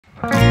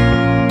So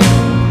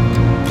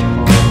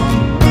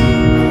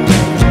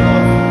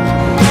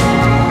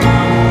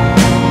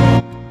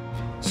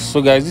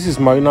guys, this is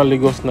Marina,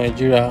 Lagos,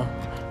 Nigeria,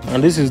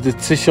 and this is the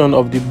station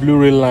of the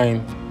Blu-ray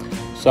line.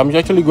 So I'm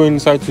actually going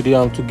inside today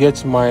to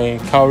get my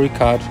Cowrie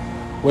card,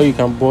 where you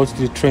can board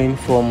the train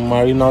from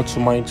Marina to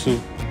Mile 2.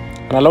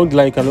 And along the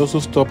line, you can also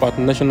stop at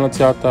National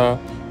Theatre.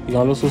 You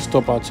can also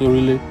stop at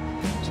Orile.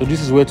 So this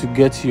is where to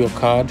get your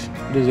card.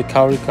 There's a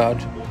Cowrie card.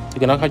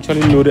 You can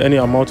actually load any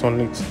amount on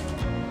it.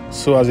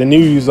 So as a new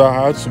user,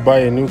 I had to buy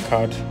a new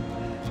card.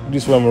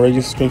 This is where I'm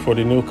registering for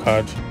the new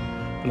card.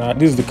 Now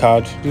this is the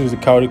card. This is the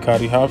Cowrie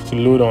card. You have to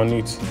load on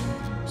it.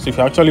 So if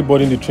you're actually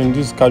boarding the train,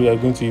 this is the card you are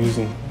going to be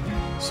using.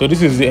 So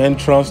this is the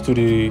entrance to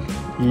the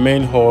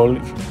main hall.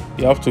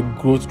 You have to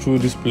go through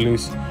this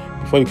place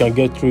before you can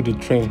get through the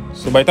train.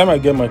 So by the time I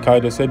get my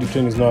card, they said the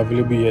train is not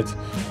available yet.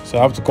 So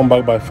I have to come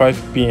back by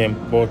 5 p.m.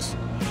 But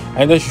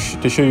I wanted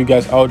to show you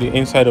guys how the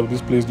inside of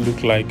this place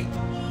look like.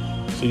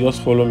 So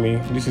just follow me.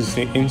 This is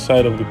the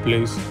inside of the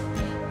place.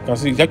 You can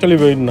see it's actually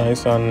very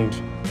nice and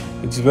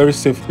it's a very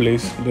safe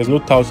place. There's no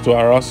touch to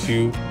harass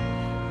you.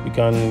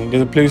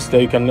 There's a place that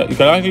you can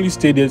actually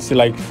stay there till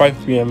like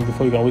 5 p.m.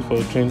 before you can wait for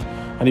the train.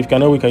 And if you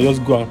cannot, we can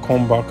just go and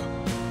come back.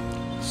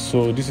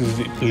 So this is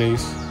the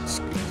place. It's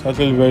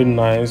actually very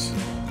nice.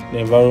 The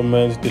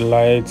environment, the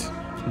light,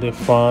 the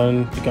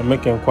fan. You can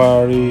make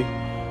inquiry,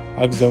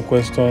 ask them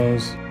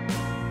questions.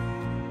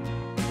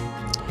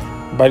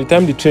 By the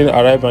time the train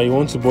arrives and you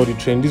want to board the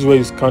train, this is where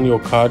you scan your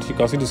card. You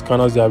can see the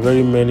scanners, there are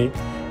very many.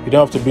 You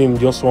don't have to be in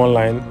just one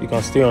line. You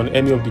can stay on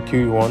any of the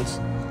queue you want.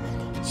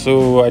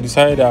 So I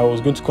decided I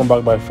was going to come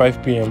back by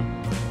 5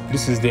 p.m.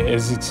 This is the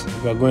exit.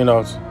 If you are going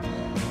out,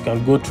 you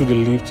can go through the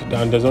lift,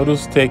 and there's also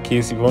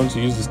staircase. If you want to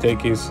use the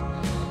staircase,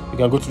 you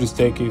can go to the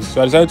staircase.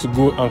 So I decided to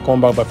go and come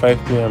back by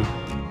 5 p.m.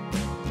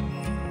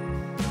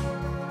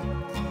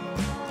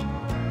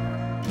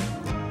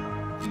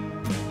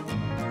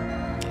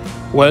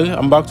 Well,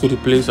 I'm back to the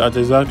place at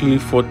exactly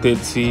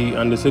 4:30,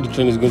 and they said the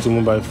train is going to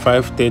move by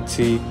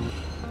 5:30.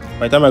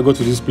 By the time I go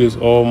to this place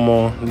or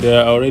more,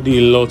 there are already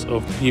a lot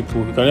of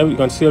people. You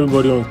can see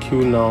everybody on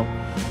queue now.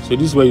 So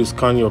this is where you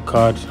scan your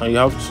card and you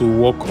have to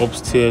walk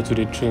upstairs to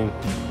the train.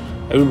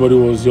 Everybody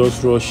was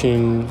just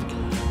rushing,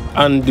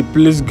 and the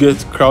place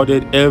gets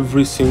crowded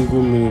every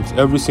single minute.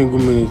 Every single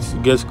minute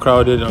it gets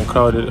crowded and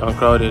crowded and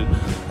crowded.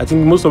 I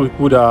think most of the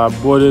people that are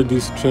boarded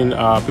this train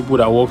are people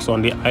that works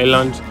on the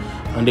island,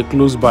 and they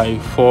close by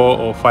 4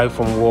 or 5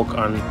 from work,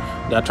 and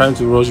they are trying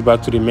to rush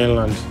back to the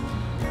mainland.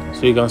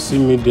 So you can see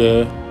me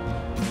there.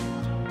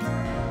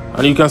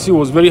 And you can see it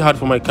was very hard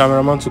for my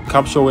cameraman to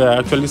capture where I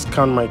actually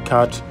scanned my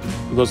card,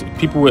 because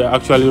people were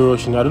actually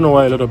rushing. I don't know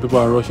why a lot of people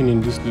are rushing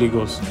in this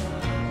Lagos.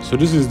 So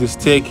this is the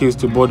staircase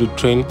to board the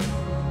train.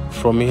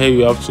 From here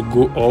you have to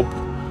go up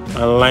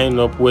and line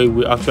up where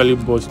we actually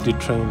board the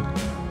train.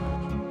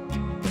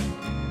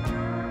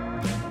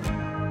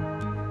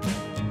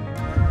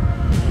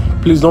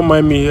 Please don't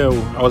mind me here.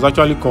 I was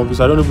actually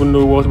confused. I don't even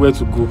know where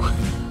to go.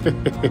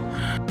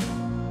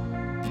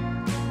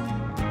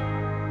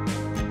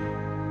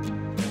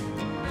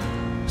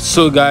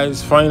 So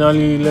guys,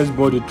 finally let's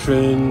board the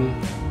train.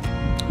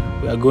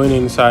 We are going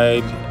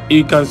inside.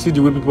 You can see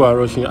the way people are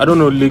rushing. I don't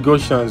know,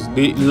 Lagosians,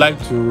 they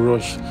like to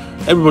rush.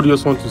 Everybody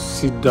just wants to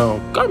sit down.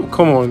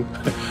 Come on.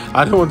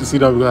 I don't want to sit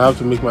down because I have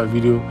to make my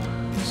video.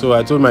 So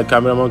I told my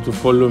cameraman to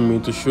follow me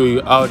to show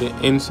you how the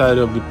inside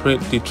of the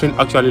train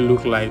actually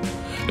look like.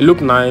 It look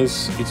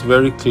nice. It's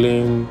very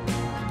clean.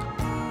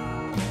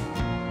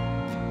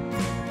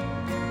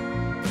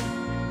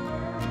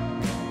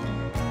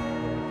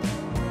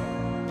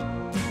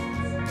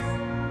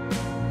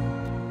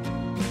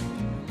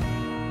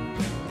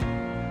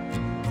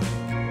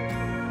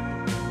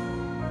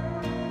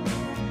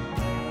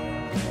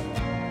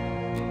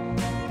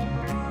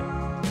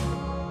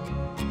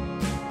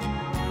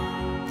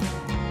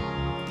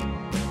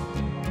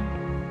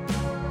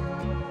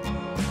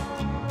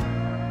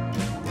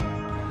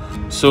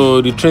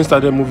 So the train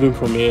started moving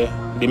from here.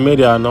 They made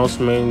their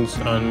announcements,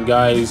 and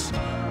guys,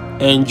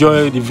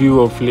 enjoy the view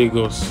of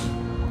Lagos.